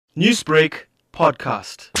Newsbreak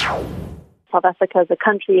podcast. South Africa as a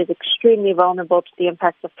country is extremely vulnerable to the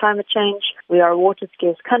impacts of climate change. We are a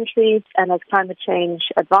water-scarce country, and as climate change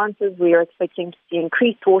advances, we are expecting to see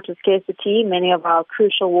increased water scarcity. Many of our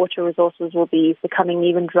crucial water resources will be becoming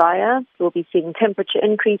even drier. We'll be seeing temperature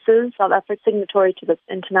increases. South Africa is signatory to the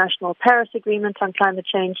International Paris Agreement on climate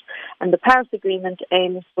change, and the Paris Agreement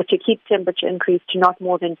aims to keep temperature increase to not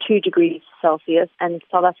more than 2 degrees Celsius, and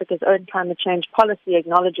South Africa's own climate change policy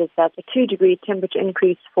acknowledges that a 2-degree temperature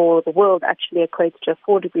increase for the world actually equates to a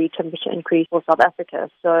 4-degree temperature increase for South Africa.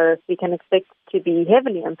 So we can expect to be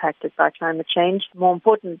heavily impacted by climate change. More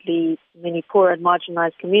importantly, many poor and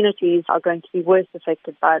marginalized communities are going to be worse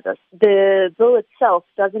affected by this. The bill itself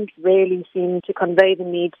doesn't really seem to convey the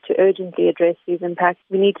need to urgently address these impacts.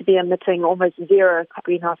 We need to be emitting almost zero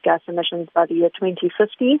greenhouse gas emissions by the year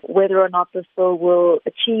 2050. Whether or not this bill will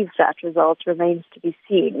achieve that result remains to be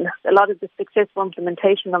seen. A lot of the successful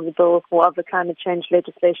implementation of the bill or of the climate change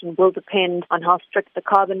legislation will depend on how strict the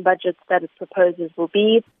carbon budgets that it proposes will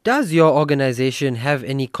be. Does your organization have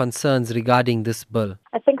any concerns regarding this bill?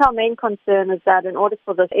 I think our main concern is that in order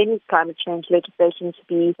for any climate change legislation to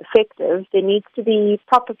be effective, there needs to be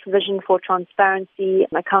proper provision for transparency,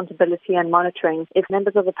 accountability and monitoring. If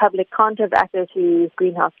members of the public can't have access to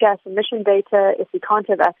greenhouse gas emission data, if we can't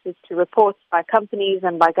have access to reports by companies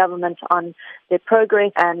and by government on their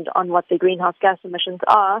progress and on what their greenhouse gas emissions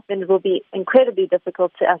are, then it will be incredibly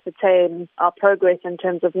difficult to ascertain our progress in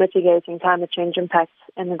terms of mitigating climate change impacts,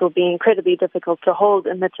 and it will be incredibly difficult to hold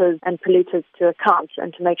emitters and polluters to account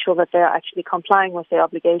and to make sure that they are actually complying with their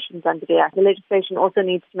obligations under the Act. The legislation also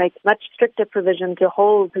needs to make much stricter provision to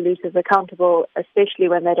hold polluters accountable, especially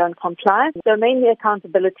when they don't comply. So mainly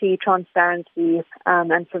accountability, transparency,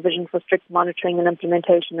 and provision for strict monitoring and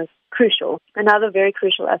implementation is crucial. Another very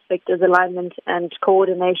crucial aspect is alignment and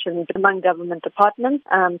coordination among government departments.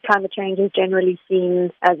 Climate change is generally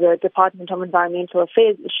seen as a Department of Environmental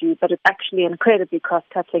Affairs issue, but it's actually incredibly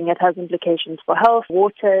cross-cutting. It has implications for health,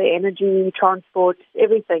 water, energy, transport,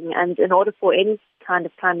 everything. And in order for any kind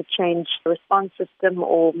of climate change response system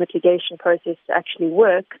or mitigation process to actually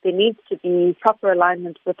work, there needs to be proper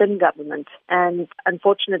alignment within government. And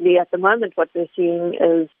unfortunately, at the moment, what we're seeing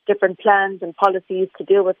is different plans and policies to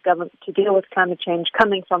deal with climate change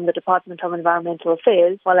coming from the Department of Environmental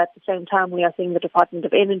Affairs, while at the same time we are seeing the Department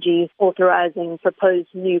of Energy authorizing proposed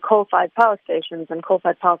new coal-fired power stations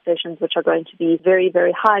which are going to be very,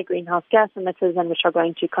 very high greenhouse gas emitters and which are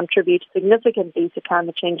going to contribute significantly to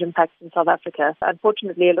climate change impacts in South Africa.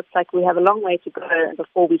 Unfortunately, it looks like we have a long way to go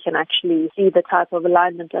before we can actually see the type of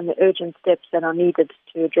alignment and the urgent steps that are needed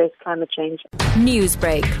to address climate change.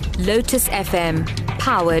 Newsbreak, Lotus FM,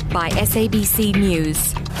 powered by SABC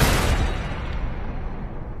News.